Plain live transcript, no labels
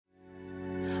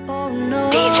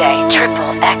DJ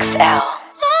Triple XL.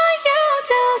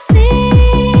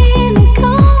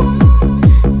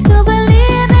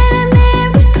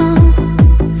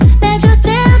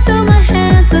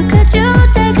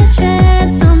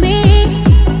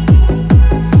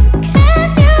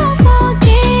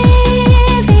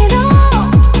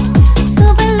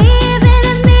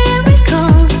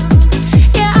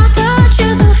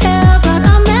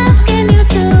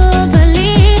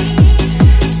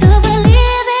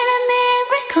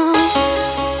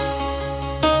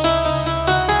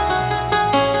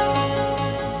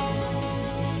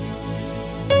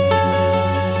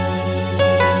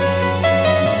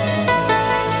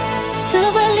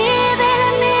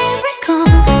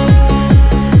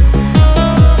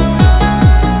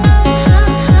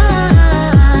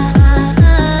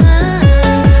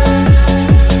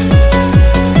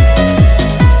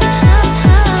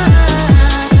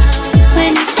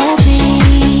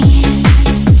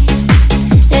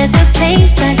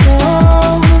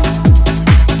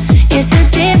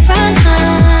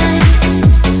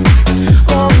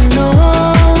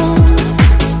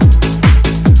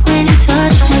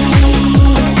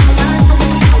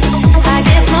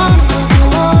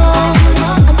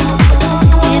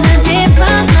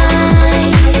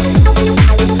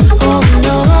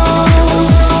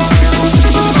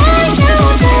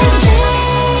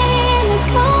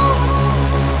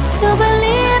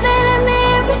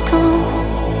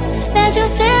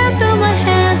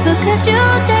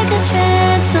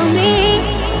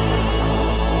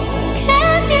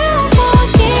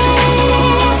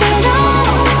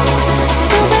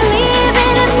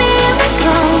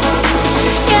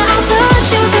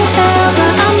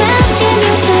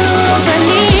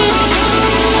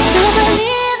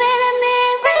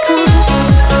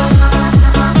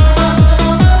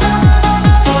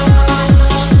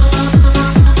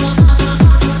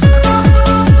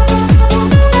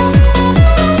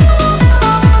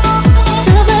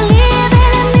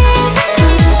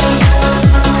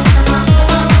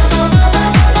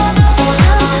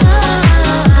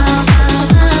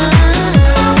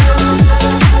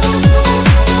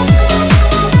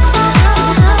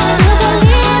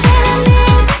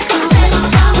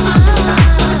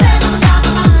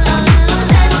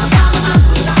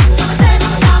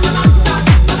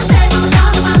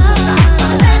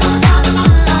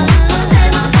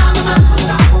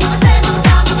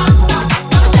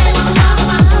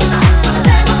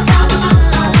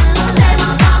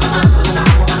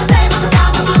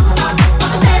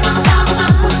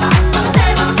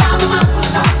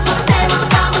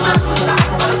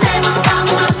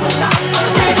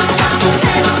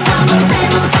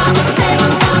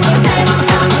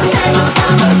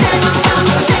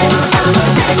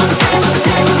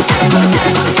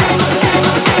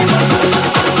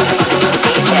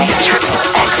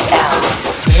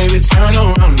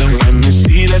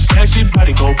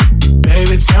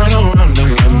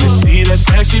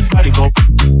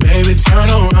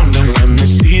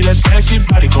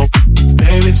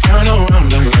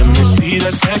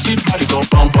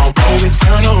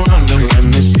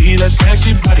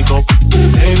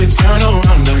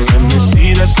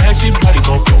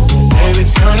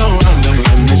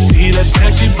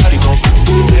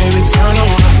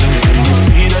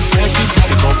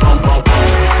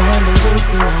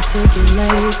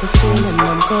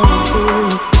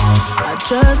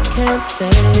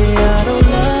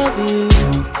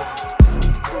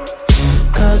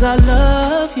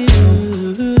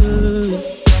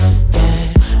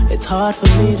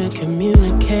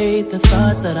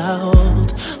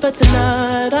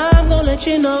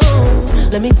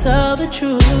 Let me tell the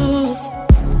truth.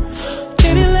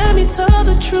 Baby, let me tell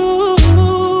the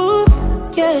truth.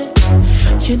 Yeah.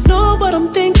 You know what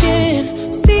I'm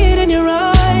thinking. See it in your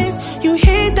eyes. You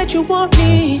hate that you want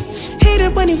me. Hate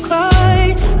it when you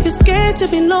cry. You're scared to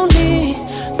be lonely,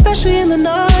 especially in the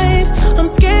night. I'm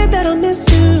scared that I'll miss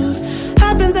you.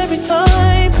 Happens every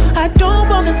time. I don't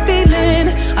want this feeling.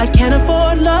 I can't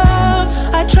afford love.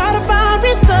 I try to find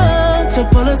reason to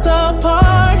pull us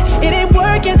apart. It ain't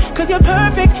working, cause you're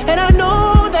perfect, and I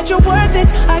know that you're worth it.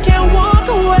 I can't walk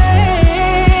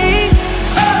away.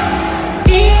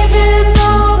 Even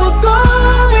though we're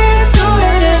going through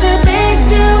it and it makes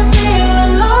you feel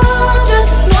alone,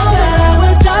 just know that I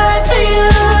would die for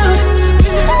you.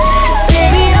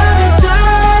 Baby, I would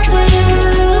die for you.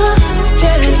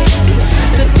 Just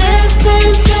the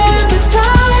distance and the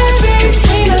time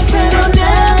between us, and I'll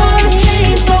never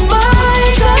change my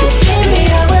mind. Just baby,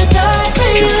 I would die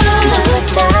for you.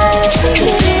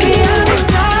 Baby, I would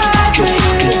die for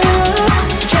you.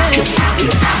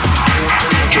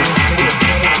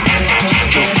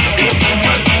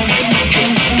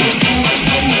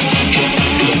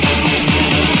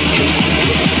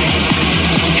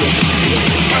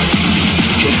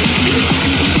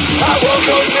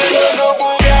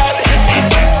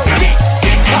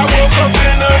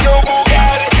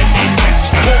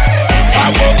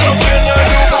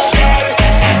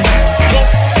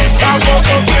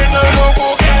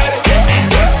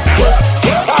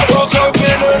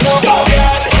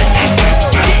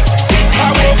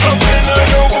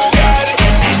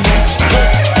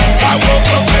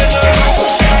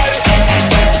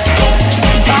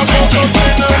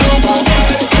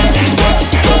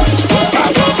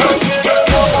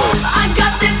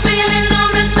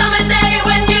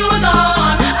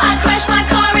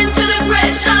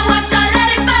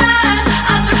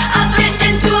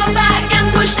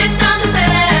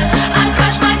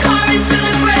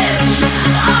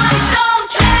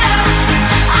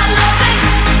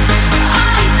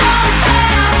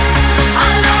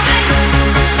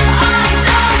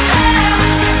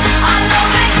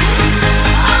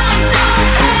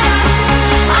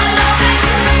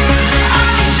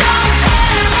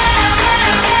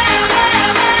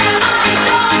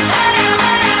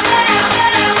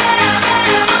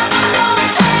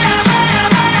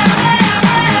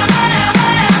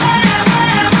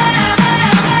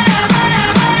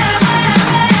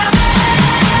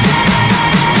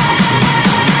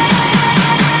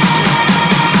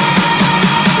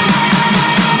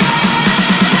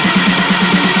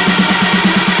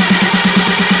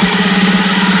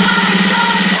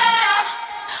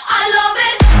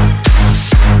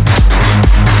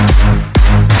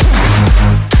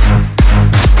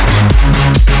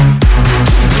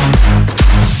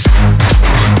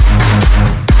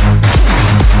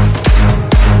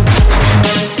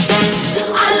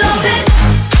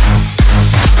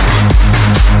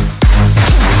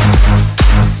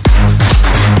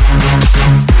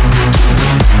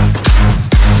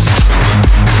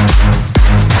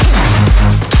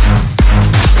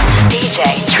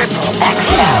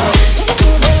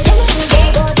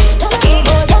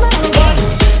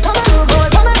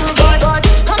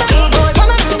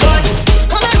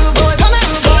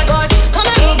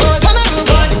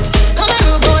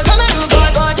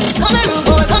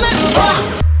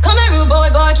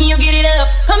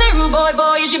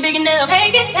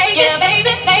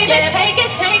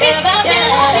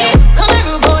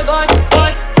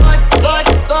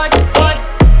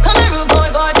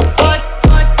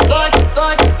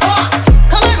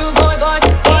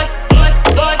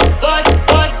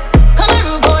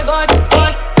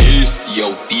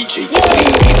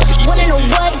 Wanna know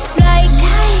what it's like?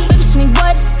 Baby, show me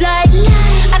what it's like.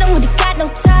 I don't really got no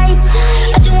tights.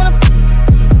 I just wanna,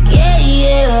 yeah,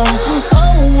 yeah.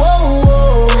 Oh, oh,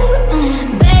 oh,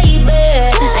 baby,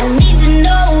 I need to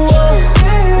know.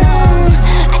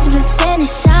 I just been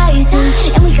fantasizing,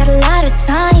 and we got a lot of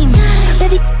time,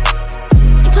 baby.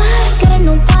 Gotta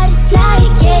know what it's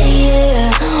like, yeah,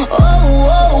 yeah. Oh,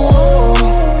 oh, oh,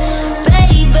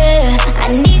 baby, I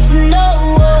need to know.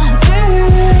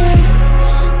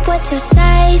 What's your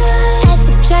size? Add,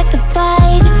 subtract,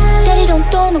 divide. Daddy don't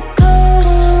throw no codes.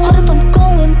 Hold up, I'm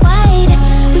going wide.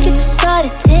 We could just start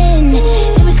at 10,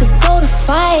 then we could go to 5.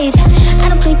 I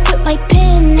don't play with my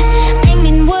pen. I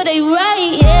mean what I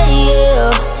write, yeah,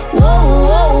 yeah. Whoa,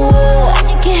 whoa, whoa. I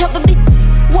just can't help but be.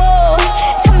 Whoa,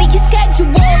 tell me your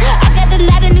schedule. I got a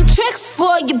lot of new tricks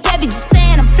for you, baby. Just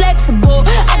saying I'm flexible.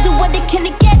 I do what I can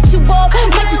to get you off.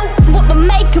 Might just with my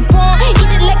makeup on. Eat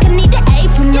it like I need an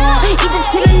apron on. Eat it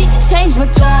till I need to change my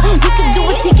tone. We could do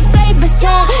it to your favorite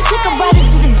song. Take a ride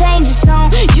into the danger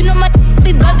zone. You know my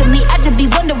be bugging me. I just be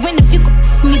wondering if you could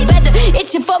me better.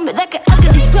 Itching for me like an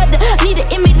ugly sweater. Need an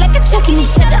image like a chucking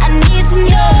each other. I need to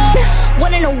know.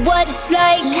 Wanna know what it's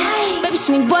like? Baby,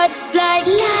 show me what it's like.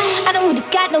 I don't really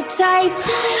got no tights.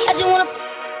 I just wanna,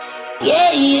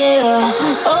 yeah, yeah.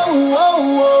 Oh,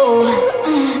 oh, oh,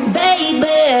 baby,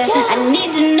 I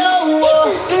need to know.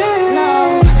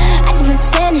 I just been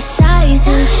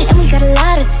fantasizing, and we got a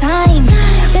lot of time.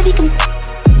 Baby, come,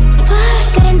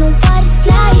 gotta know what it's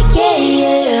like, yeah,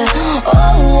 yeah. Oh,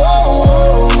 oh,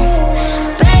 oh,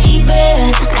 baby,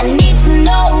 I need to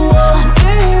know.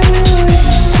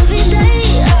 Every day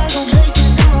I go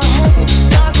places in my head.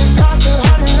 Darker thoughts are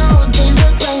hard to know. They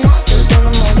look like monsters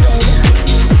under my bed.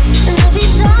 And every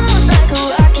time it's like a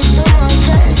rocket through my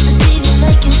chest. The TV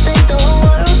make you think the whole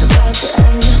world's about to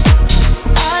end.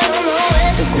 I don't know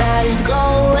where this night is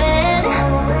going,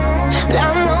 but I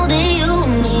know that you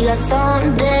and me got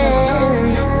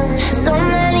something. So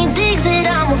many things that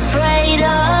I'm afraid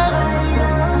of,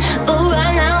 but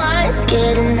right now I ain't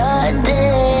scared of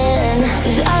nothing.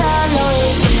 'Cause all I know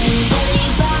is steady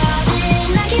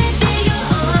vibing. I can feel your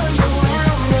arms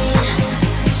around me.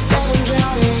 Let them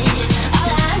drown me. All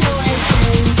I know is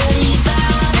steady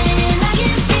vibing. I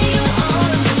can feel your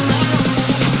arms around me.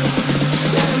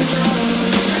 Let them drown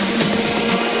me.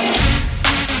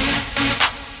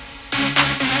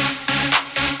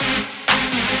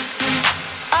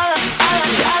 All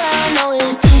I know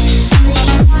is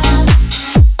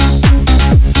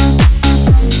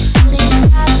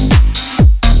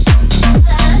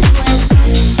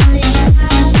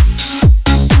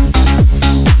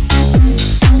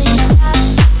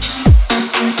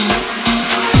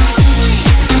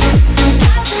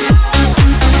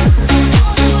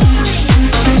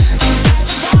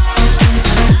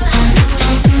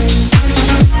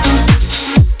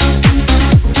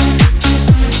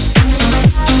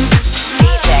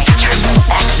DJ Triple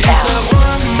XL.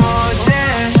 One more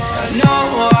dance, no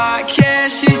I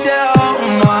can't. She said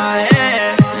hold my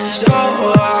hand, so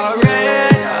I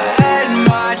ran. I had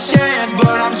my chance,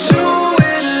 but I'm too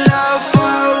in love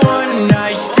for a one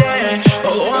night stand.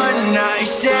 A one night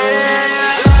stand.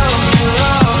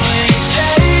 Love me,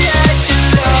 say that you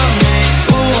love me.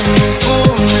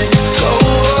 Fool me, go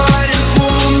on and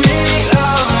fool me.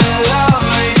 Love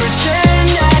me, pretend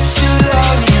that you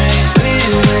love me. Leave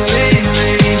me,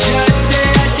 just say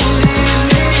that you need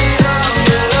me.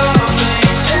 Love me,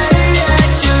 say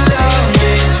that you love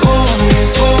me. Fool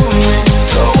me,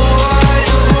 go on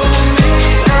and fool me.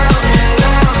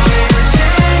 Love me,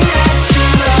 pretend that you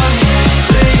love me.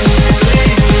 Leave me,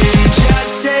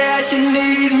 just say that you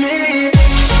need me.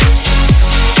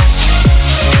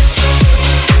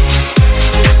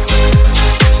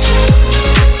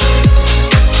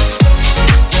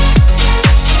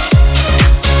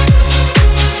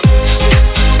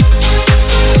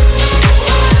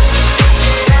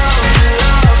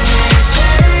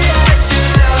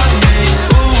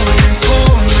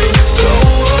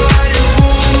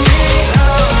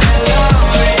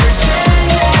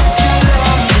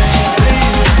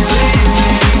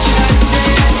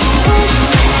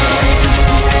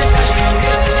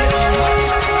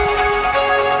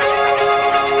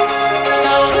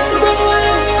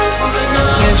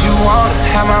 You wanna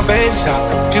have my babies out.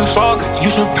 You so good, you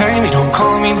should pay me. Don't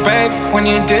call me baby when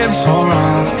you did me so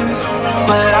wrong.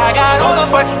 But I got all of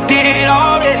what did it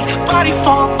already. Body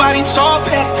for body, so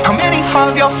petty. How many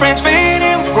of your friends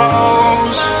fading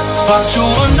rose? But you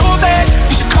will know that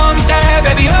you should call me dad,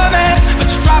 baby, a mess. But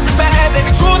you drop it bad,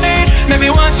 baby, truth it. Maybe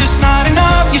once just not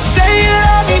enough. You say you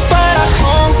love me, but I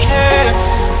don't care.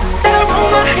 Then I roll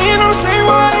my hand on the same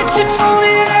word that you told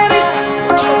me that it.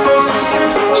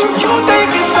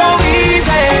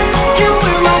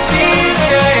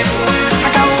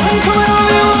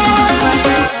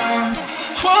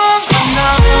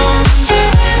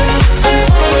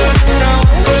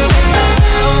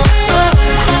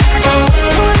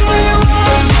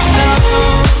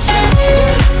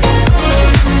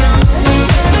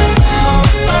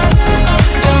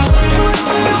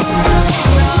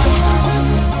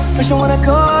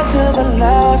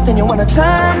 wanna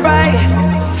turn right,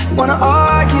 wanna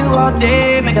argue all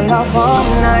day, making love all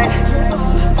night.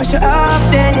 First you're up,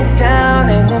 then you're down,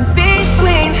 and in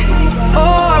between.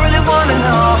 Oh, I really wanna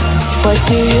know, what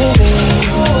do you mean?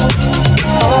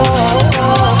 Oh,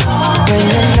 when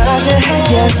you nod your head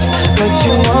yes, but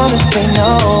you wanna say no,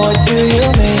 what do you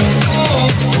mean?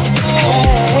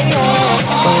 Hey, yeah.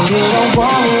 When you don't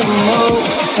want me to move,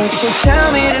 but you tell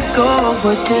me to go,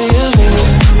 what do you mean?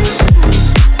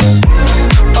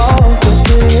 Oh, what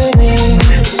do you mean?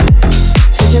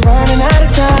 Since you're running out of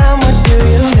time, what do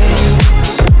you mean?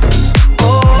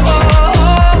 Oh,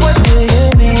 what do you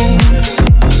mean?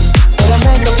 Better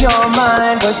make up your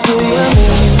mind, what do you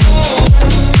mean?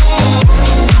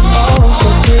 Oh,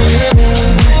 what do you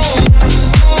mean?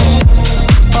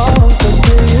 Oh, what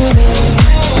do you mean?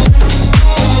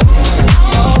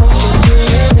 Oh, what do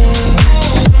you mean?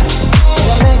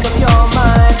 Better make up your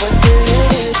mind, what do you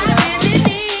mean?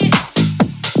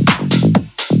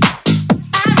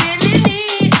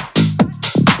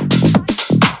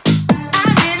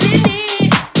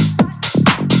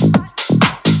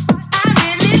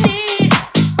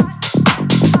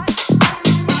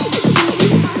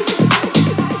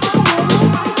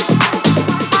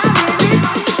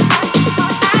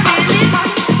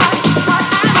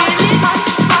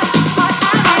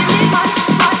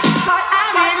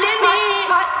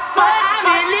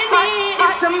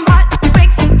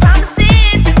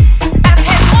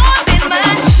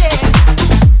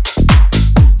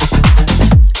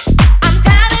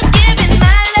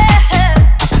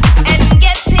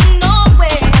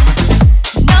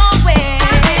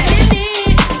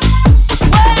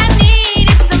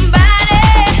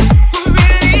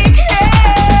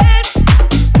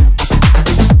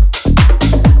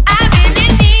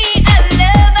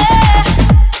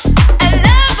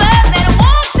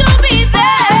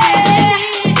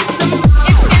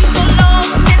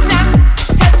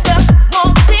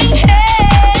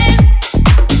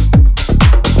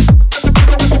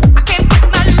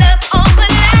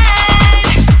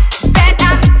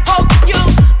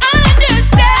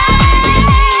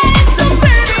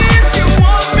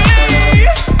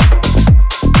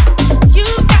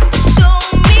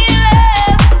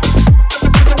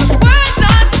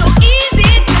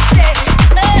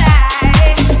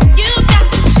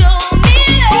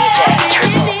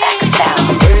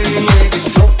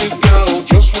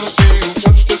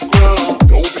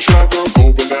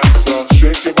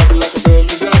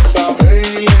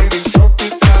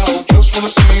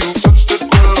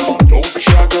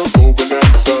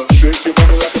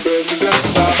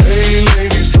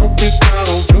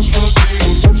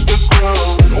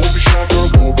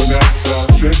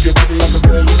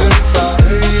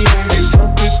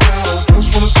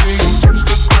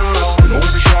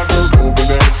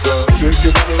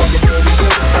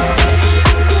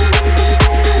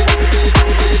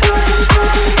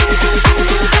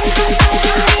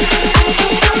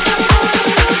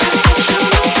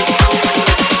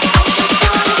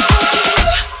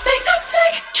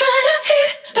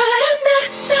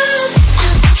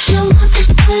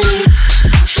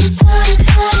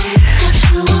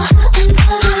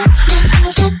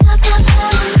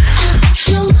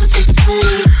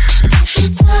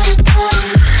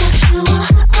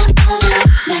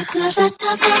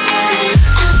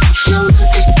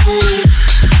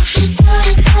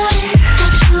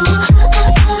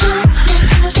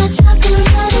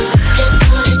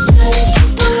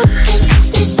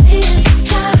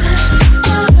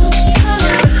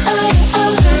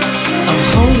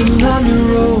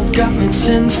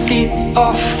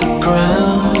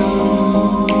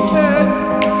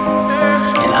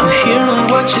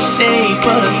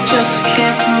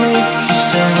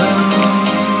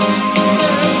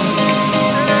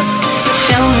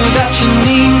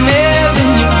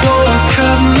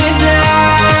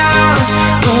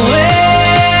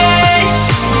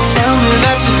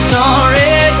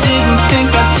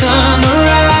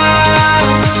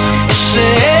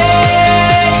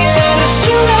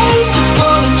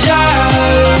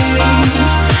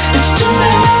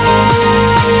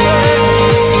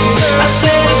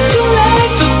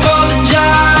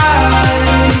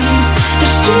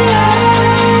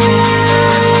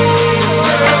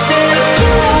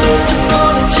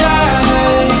 Apologize.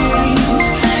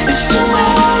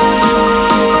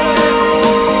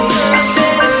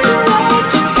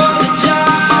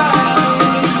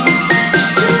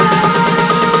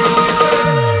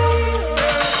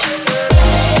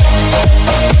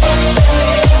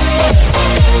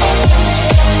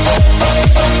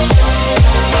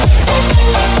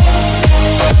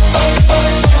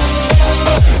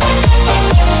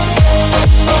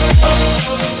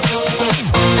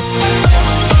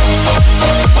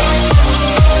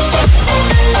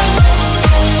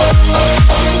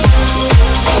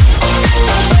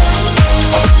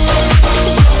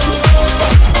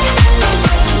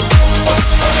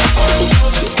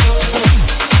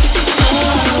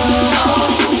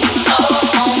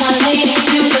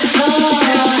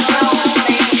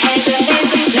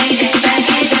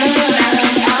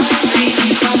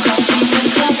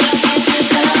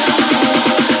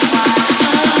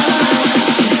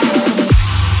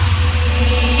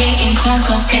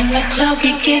 in the club,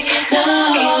 we get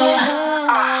low.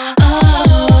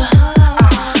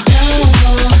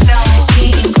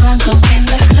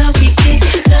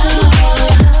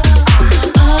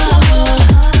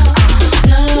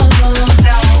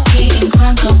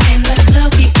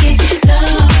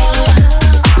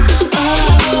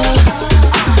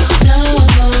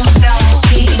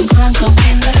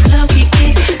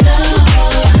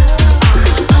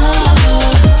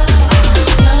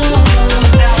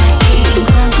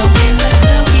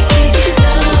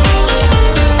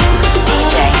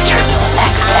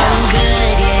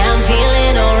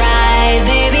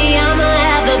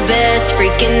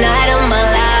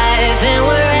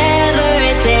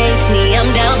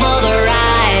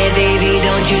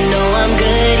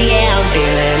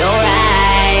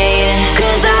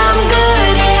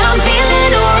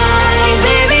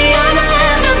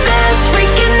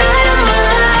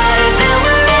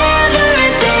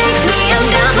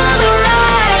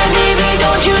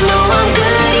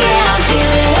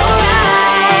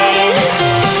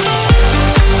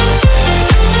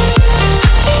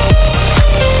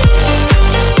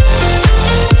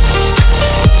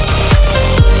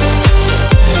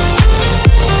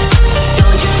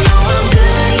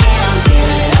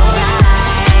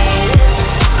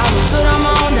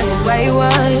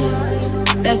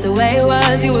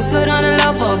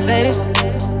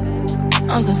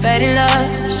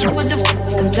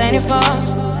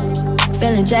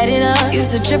 Jaded up,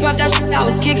 used to trip off that shit I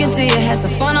was kicking to you. Had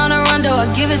some fun on the run, though I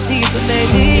give it to you. But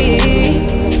baby,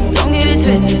 don't get it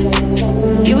twisted.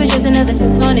 You was just another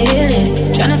on the hit list,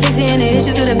 tryna fix any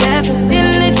issues with a bad.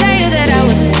 Didn't they tell you that I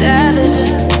was a savage?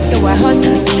 Your white horse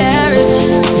in the carriage,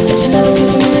 but you never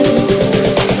could imagine.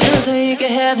 Never so you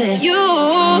could have it. You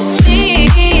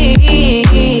need me.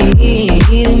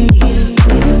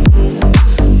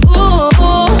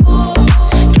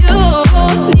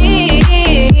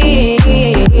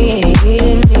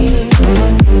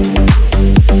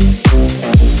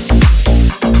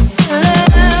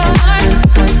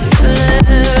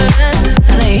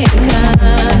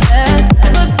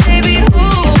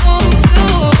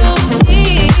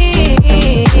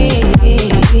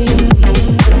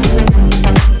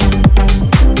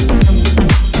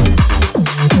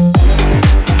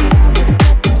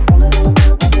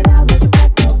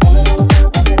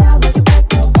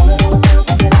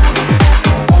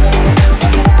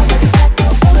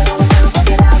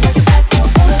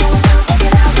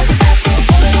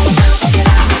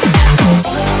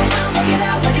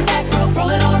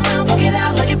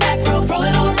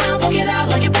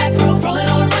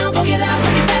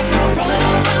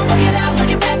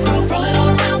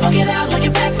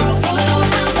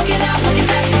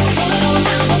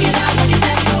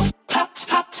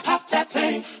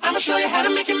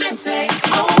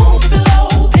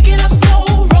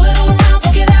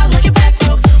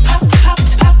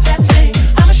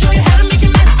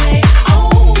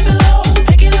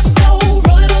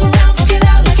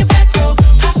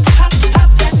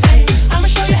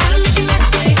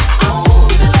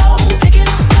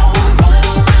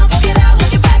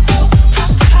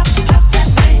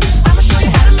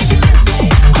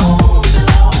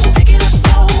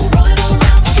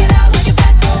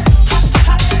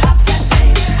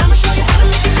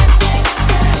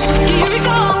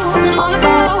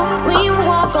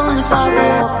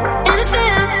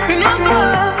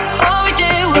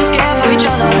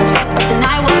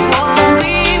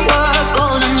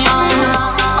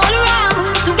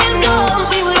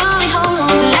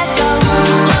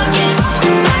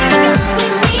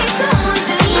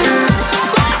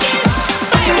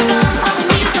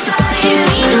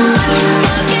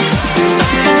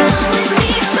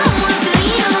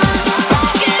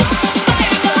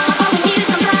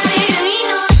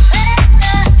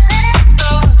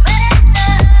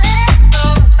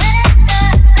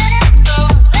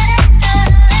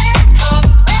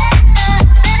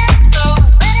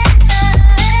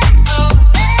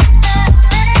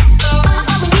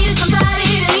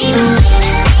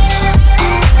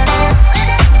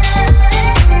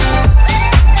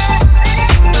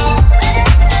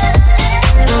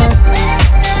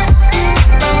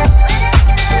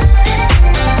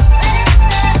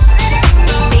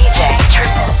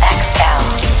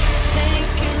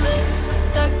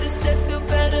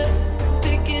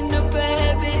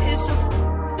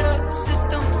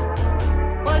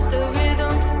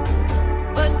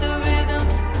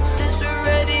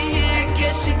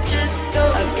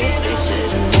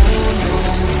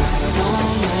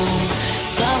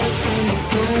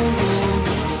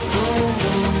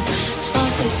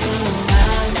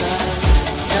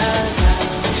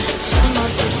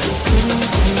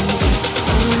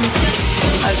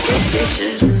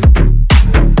 shouldn't.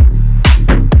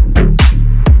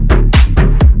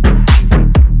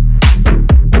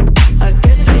 I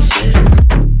guess they shouldn't.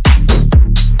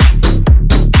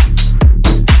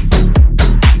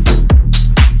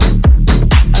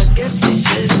 I guess they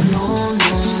shouldn't. No, no,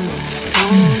 no.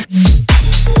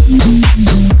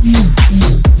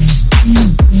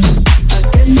 I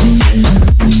guess they shouldn't.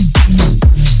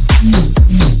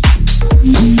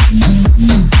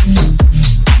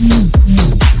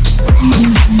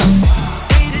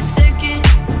 Wait a second,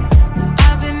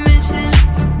 I've been missing.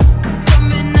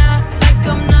 Coming out like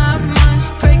I'm not much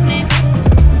pregnant.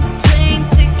 Plane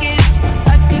tickets,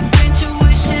 I could grant your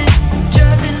wishes.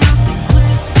 Driving off the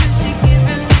cliff, cause you're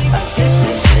giving me. I guess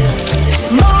they should.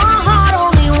 My heart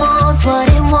only wants what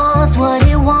it wants, what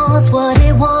it wants, what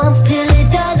it wants till it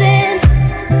doesn't.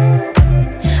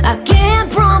 I can't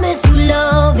promise you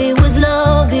love, it was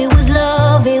love, it was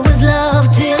love, it was love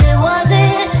till it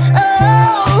wasn't.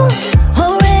 Oh,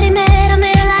 already met a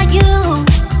man like you,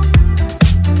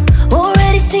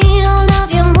 already seen all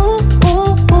of your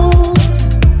moves.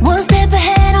 One step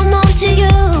ahead, I'm on to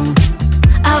you.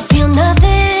 I feel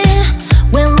nothing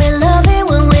when we're loving,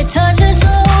 when we're touching. So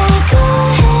go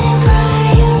ahead and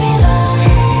cry your river.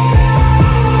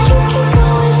 You can go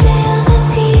and feel the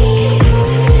sea.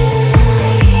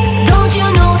 Don't you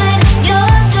know that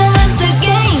you're just a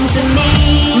game to me?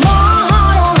 My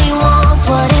heart only wants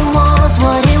what it wants,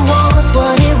 what it wants,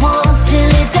 what it wants till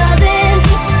it doesn't.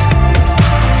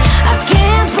 I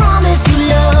can't promise you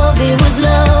love, it was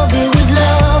love, it was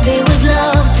love, it was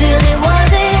love till it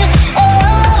wasn't.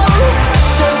 Oh,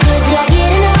 so good till I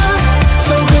get enough,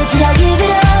 so good till I give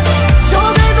it up. So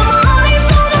baby, my heart is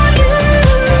sold on you.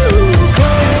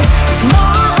 Cause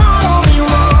my heart only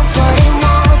wants what it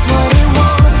wants, what it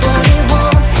wants, what it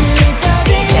wants till it doesn't.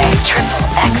 DJ Triple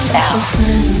Your XL.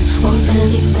 friend or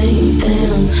anything,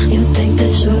 damn. You think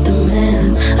that you're the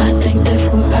man. I think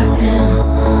therefore I am.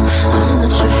 I'm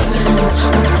not your friend or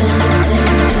anything,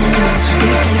 damn.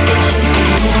 You think that you're the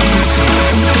man. I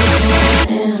think therefore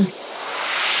I am.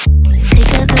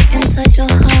 Take a look inside your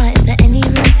heart. Is there any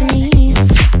room for me?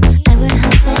 I would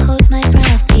have to hold my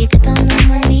breath till you get down on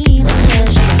my knee.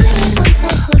 Because you say you want to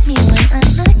hold me when I'm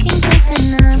looking good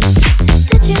enough.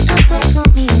 Did you ever fool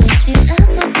me? Would you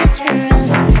ever get your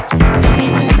rest? Every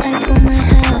time I pull my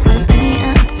hair, was only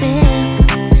out of fear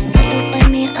that you'll find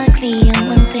me ugly and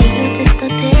one day you'll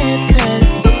disappear. Cause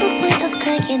what's the point of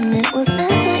crying? It was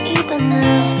never even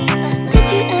enough. Did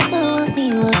you ever want me?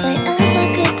 Was I ever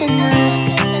good enough?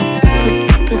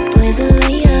 Good boy's a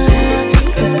liar,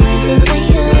 good boy's a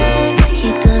liar. He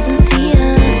doesn't see ya.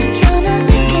 You're not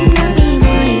looking at me,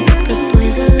 boy. Good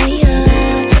boy's a liar,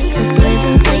 good boy's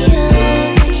a liar.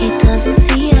 He doesn't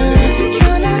see ya.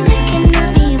 You're not looking at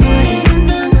me, boy. Good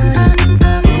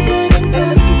enough, good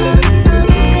enough,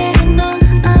 good enough,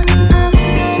 good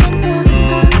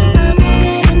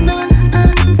enough, good enough.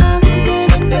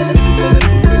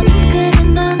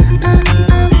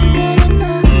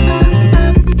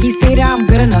 He say that I'm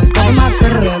good enough, got my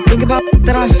think about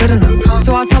that I shouldn't have.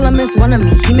 So I tell him it's one of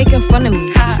me, he making fun of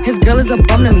me. His girl is a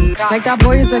bum to me, like that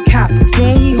boy is a cap.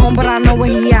 Saying he home, but I know where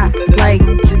he at. Like,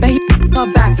 bet he her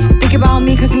back. Think about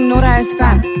me, cause he know that it's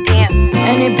fact.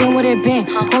 And it been what it been.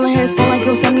 Calling his phone like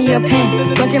he'll send me a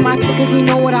pin. Ducking my cause he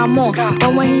know what I'm on.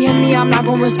 But when he hit me, I'm not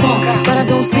gonna respond. But I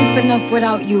don't sleep enough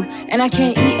without you, and I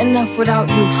can't eat enough without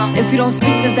you. If you don't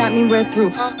speak, does that mean we're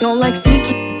through? Don't like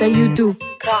sneaky, that you do.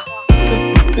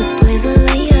 Good boy's a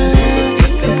liar,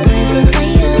 good boy's a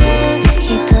liar.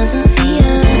 He doesn't see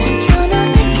ya. You're not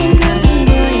looking at me,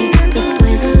 boy. Good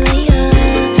boy's a liar,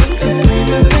 good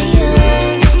boy's a liar.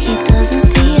 He doesn't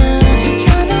see ya.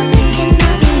 You're not looking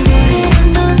at me, boy.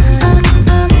 Good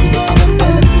enough, good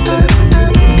enough,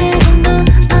 good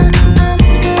enough,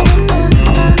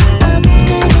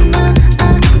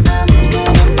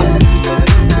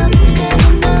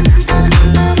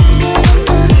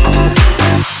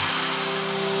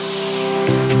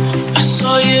 I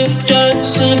saw you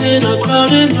dancing in a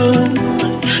crowded room.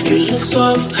 You look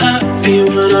so happy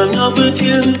when I'm not with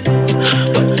you.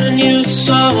 But then you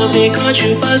saw me, caught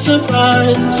you by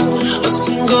surprise. A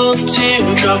single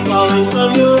teardrop falling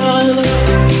from your eye.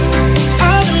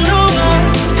 I don't know why,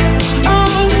 I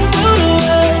don't know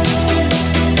why.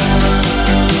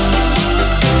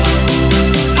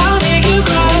 I'll make you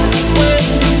cry when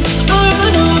I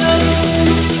run away.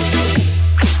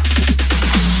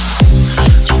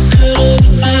 You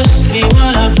could've asked me why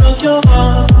I broke your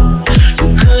heart. You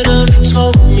could've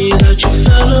told me that you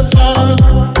fell apart.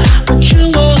 But you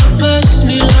walked past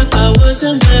me like I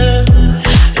wasn't there,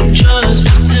 and just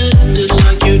pretended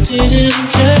like you didn't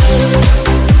care.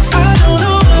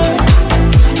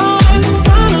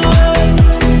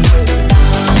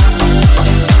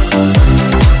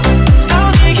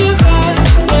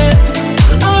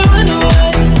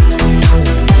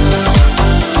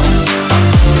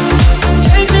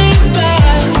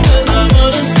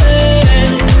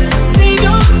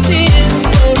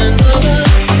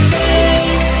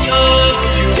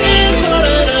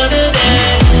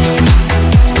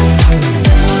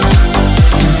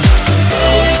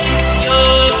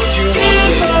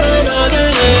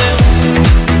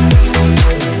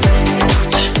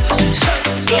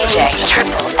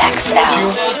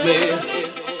 want me?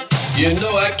 You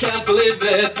know I can't believe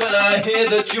it when I hear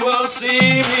that you won't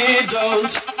see me.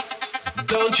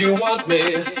 Don't you want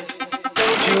me?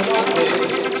 Don't you want me?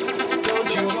 Don't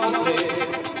you want me?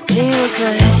 We were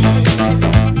good,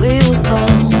 we were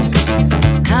gold.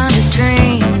 Kind of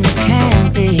dream that can't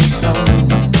be sold.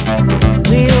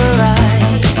 We were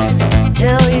right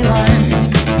till we weren't.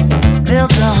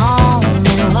 Built a home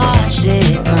and watched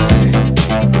it burn.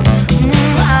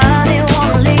 I didn't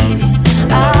wanna leave you,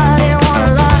 I didn't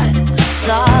wanna lie.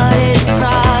 Started to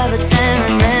cry, but then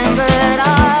remembered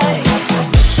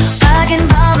I can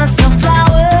buy myself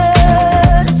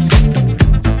flowers,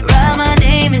 write my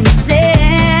name in the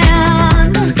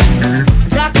sand,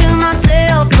 talk to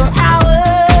myself for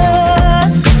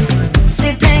hours,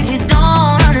 say things you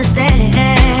don't understand.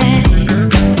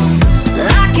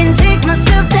 I can take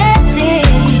myself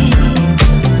dancing,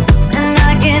 and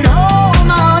I can hold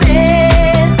my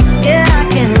head. Yeah, I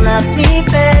can love me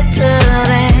better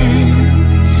than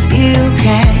you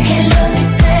can. Can love me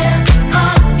better,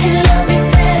 can love me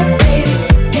better, baby.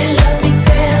 Can love me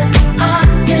better,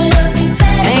 can love me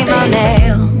better. Paint my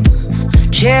nails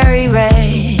cherry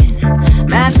red,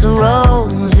 match the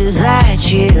roses that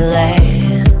you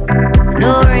laid.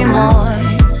 No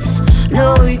remorse,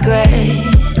 no regret.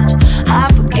 I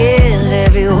forgive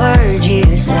every word you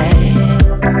say.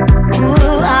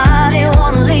 Ooh, I didn't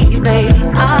wanna leave, baby.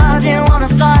 I didn't wanna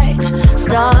fight.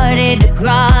 Started to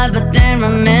cry, but then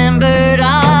remembered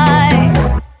I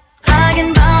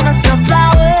can buy myself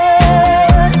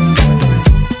flowers,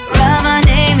 write my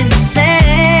name in the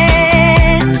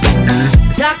sand,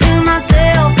 talk to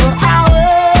myself for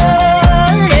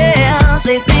hours. Yeah,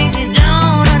 say things you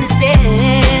don't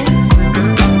understand.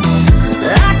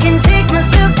 I can take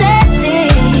myself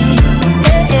dancing.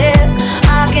 Yeah,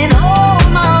 I can hold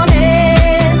my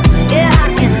head. Yeah, I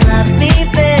can love me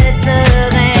better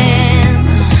than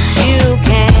you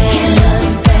can. Can love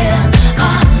me better,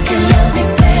 can love me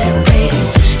better, baby.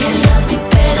 Can love me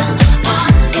better,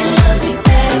 can love me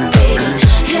better, baby.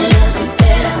 Can love me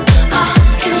better,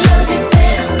 can love me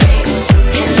better, baby.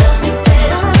 Can love me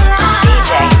better.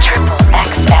 DJ Triple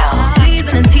XL.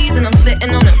 Sleezing and teasing, I'm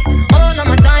sitting on him. All of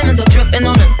my diamonds are dripping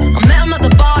on him. I met him at the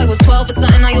bar, I was 12 or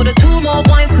something. I ordered 2 more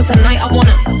wines, cause tonight I want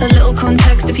him. A little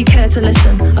context if you care to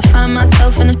listen. I found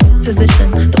myself in a position.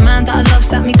 The man that I love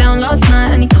sat me down last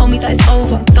night and he told me that it's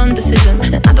over, done decision.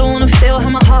 And I don't wanna feel how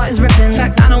my heart is ripping. In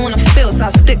fact, I don't wanna feel, so I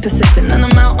stick to sipping. And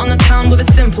I'm out on the town with a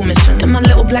simple mission. In my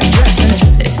little black dress and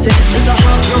it's sitting. There's a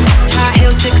hot room, high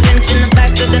heel 6-inch in the back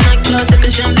of the nightclub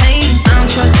sipping champagne. I don't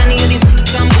trust any of these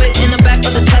I'm with in the back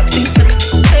of the taxi snipping.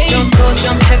 Drunk calls,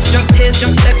 drunk texts, drunk tears,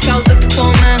 drunk sex. I was looking for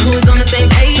a man who was on the same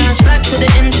page. Back to the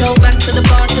intro, back to the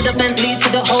bar, to the Bentley, to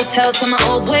the hotel, to my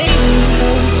old way.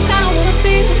 I don't wanna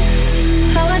feel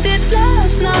how I did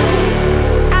last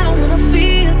night. I don't wanna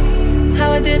feel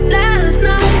how I did last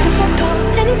night.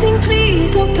 Anything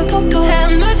please,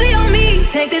 have mercy on me.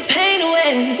 Take this pain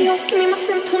away. You're asking me my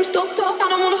symptoms, doctor. I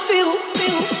don't wanna feel.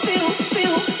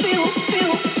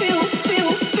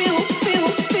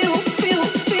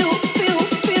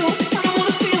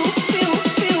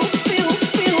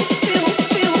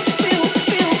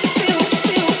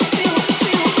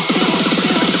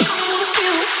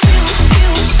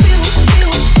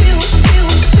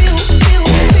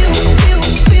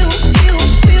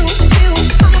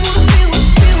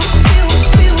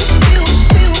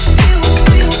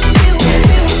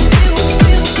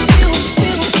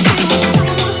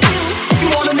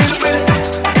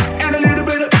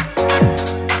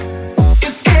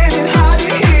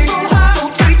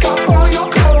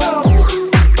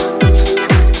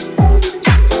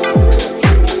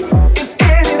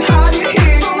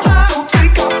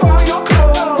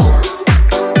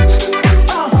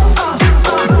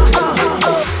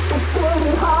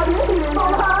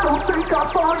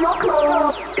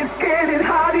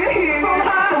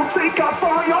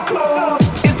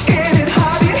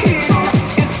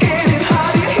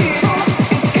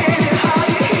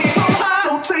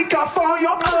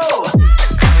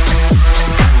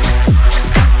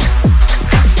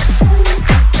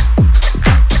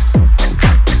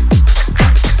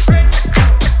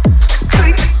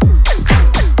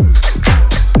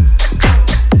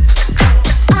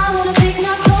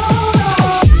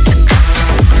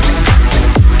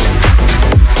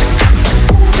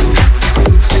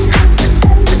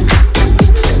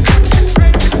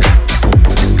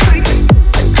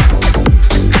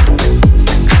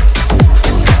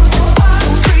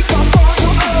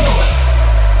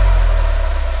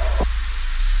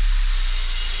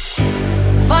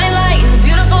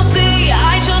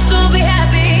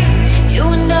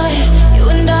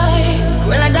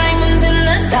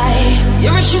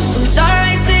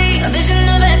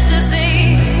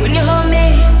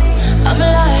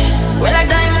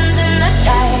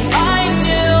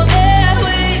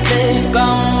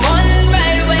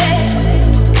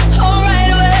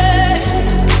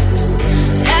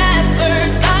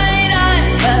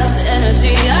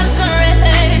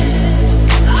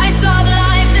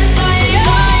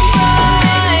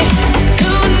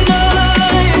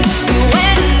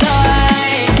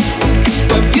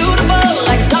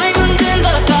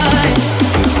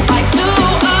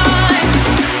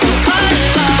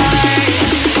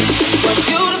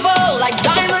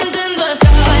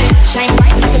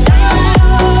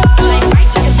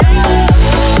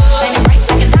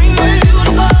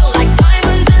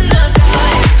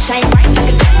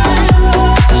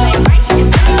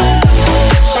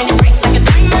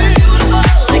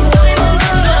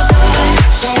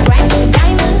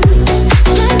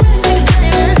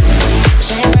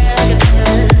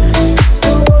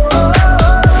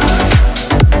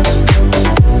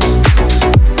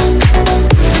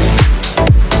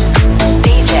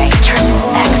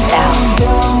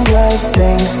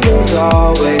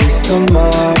 always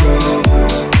tomorrow.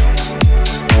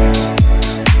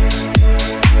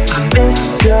 I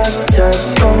miss your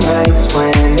touch on nights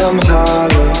when I'm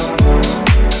hollow.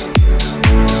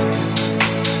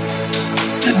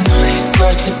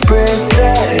 Cross the bridge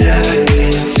that I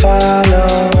didn't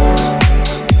follow.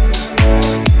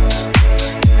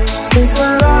 Since the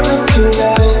love that you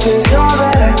left is all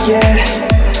that I get,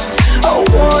 I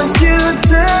want you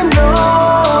to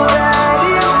know that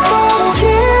if I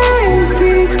can't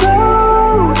be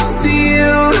close to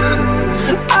you,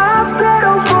 I'll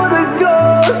settle for the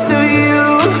ghost of you.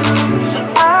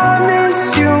 I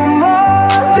miss you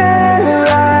more than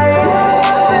life.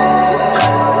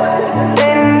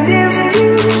 And if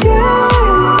you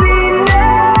can't be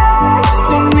next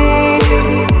to me,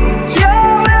 your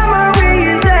memory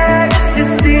is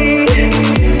ecstasy.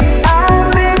 I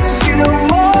miss you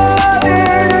more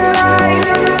than life.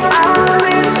 I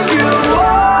miss you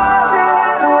more than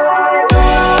life.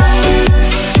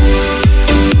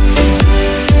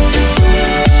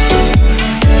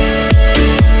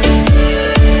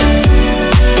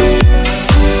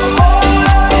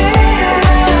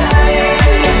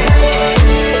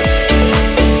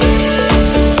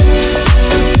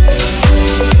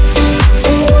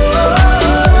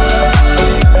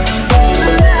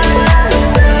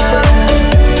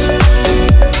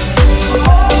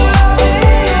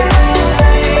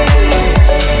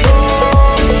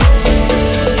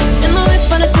 In the whip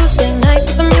on a Tuesday night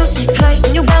with the music high,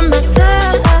 and you by my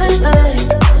side,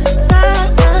 side.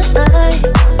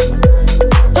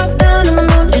 Top down and the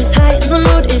moon is high, and the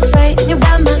mood is right, and you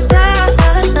by my side,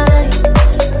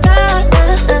 side.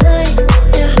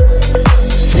 Yeah.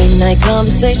 Late night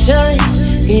conversations,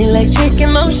 electric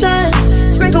emotions,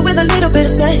 sprinkled with a little bit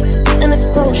of sex, and it's a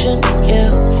potion.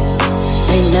 Yeah.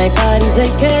 Late night body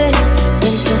taking,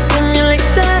 mental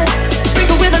stimulation,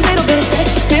 sprinkled with a little bit of sex,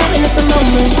 and it's a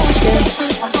moment. Yeah.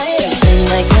 Late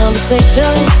night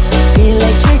conversations,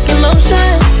 electric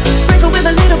emotions, sprinkled with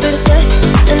a little bit of sex,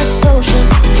 and it's a potion.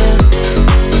 Yeah.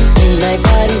 Late night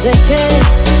body taking,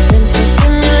 mental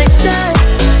stimulation,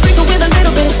 sprinkled with a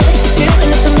little bit of sex, and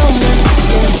it's a moment.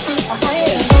 Yeah.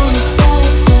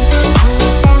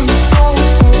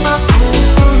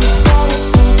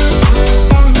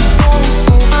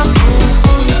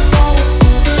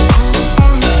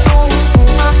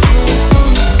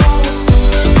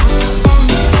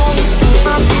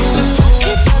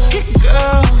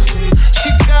 Girl, she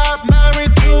got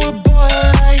married to a boy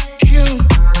like you.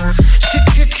 She'd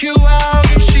kick you out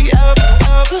if she ever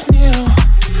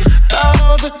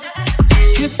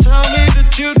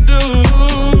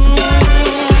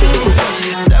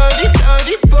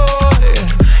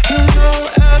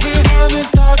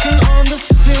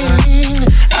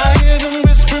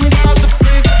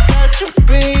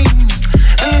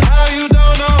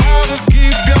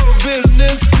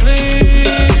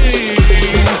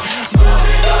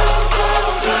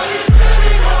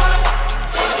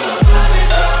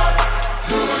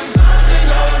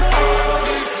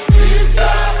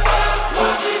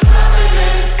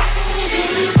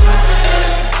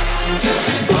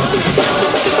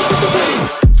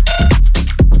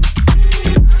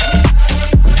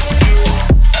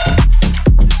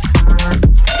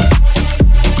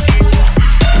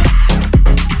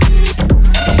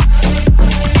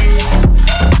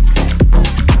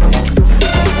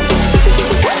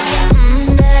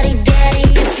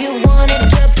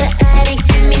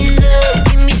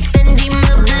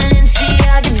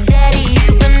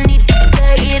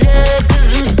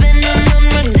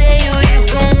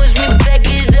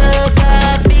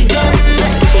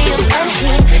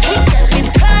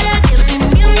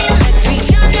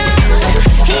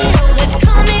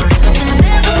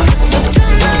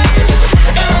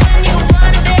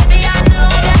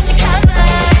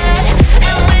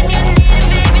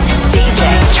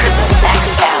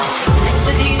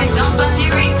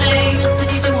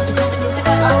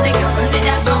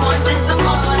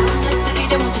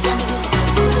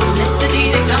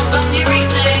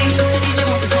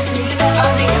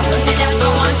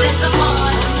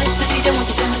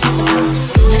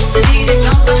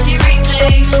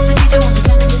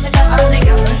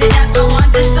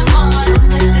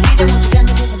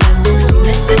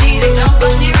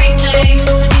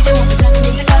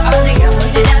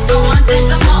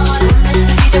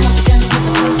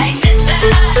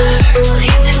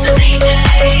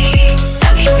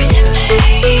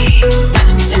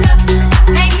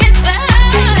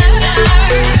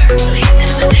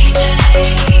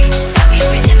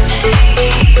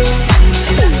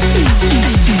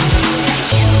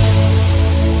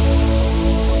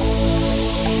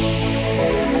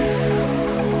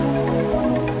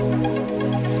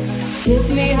Kiss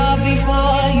me hard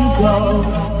before you go.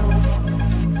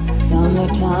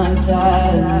 Summertime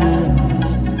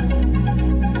sadness.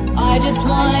 I just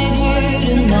wanted you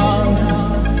to know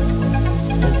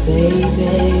that baby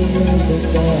you're the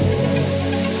best.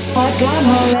 I got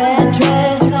my red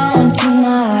dress on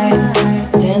tonight,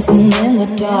 dancing in the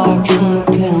dark in the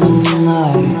pale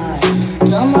moonlight.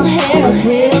 Done my hair up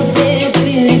real big,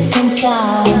 beauty queen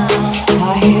style.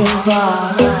 High heels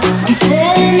off, I'm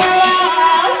feeling alive.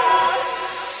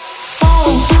 Oh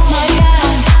my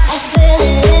God, I feel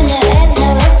it in the air,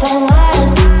 telephone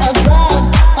wires above,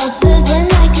 all sizzling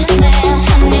like a snare.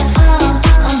 Honey,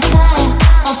 I'm fire,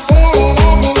 I feel it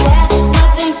everywhere.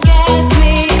 Nothing scares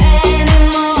me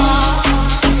anymore.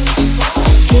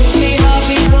 Kiss me hard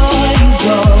before you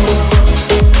go.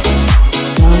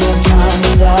 Summertime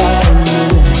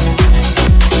sadness.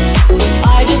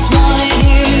 I just wanted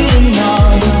you to know,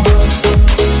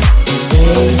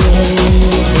 baby,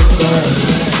 you're the best.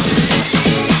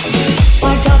 I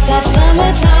got that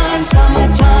summertime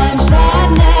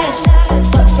sadness.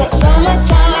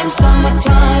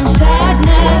 Summertime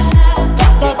sadness.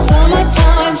 Got that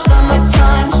summertime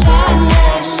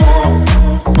sadness.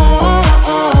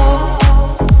 Oh.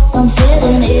 I'm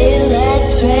feeling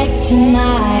electric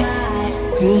tonight.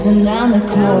 Cruising down the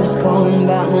coast, going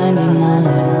about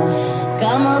 99.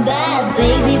 Got my bad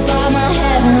baby by my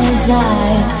heavenly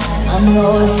side. I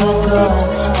know if I go,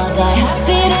 I'll die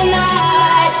happy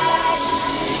tonight.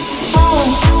 Oh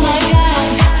my God,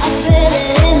 I feel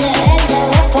it in the air,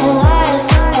 telephone wires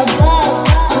above,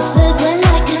 I'm sizzling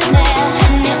like a snare.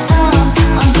 Honey,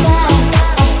 I'm fire,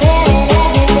 I feel it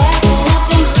everywhere.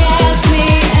 Nothing scares me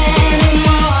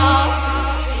anymore.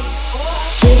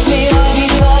 Kiss me hard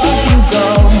before you go.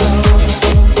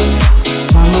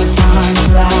 Summertime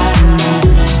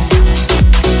sadness.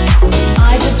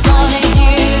 I just wanted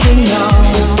you to know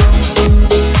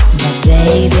that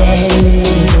baby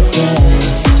you're the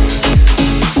best.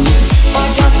 I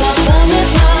got that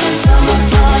summertime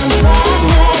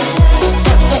sadness.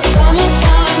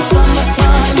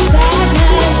 Summertime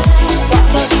sadness. Got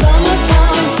that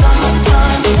summertime sadness.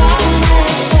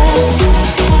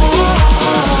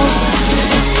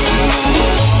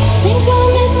 Think I'll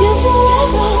miss you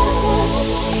forever,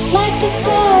 like the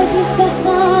stars miss the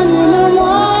sun in the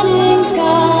morning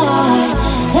sky.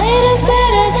 Later's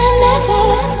better than never.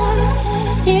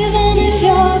 Even if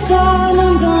you're gone,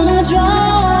 I'm gonna drive.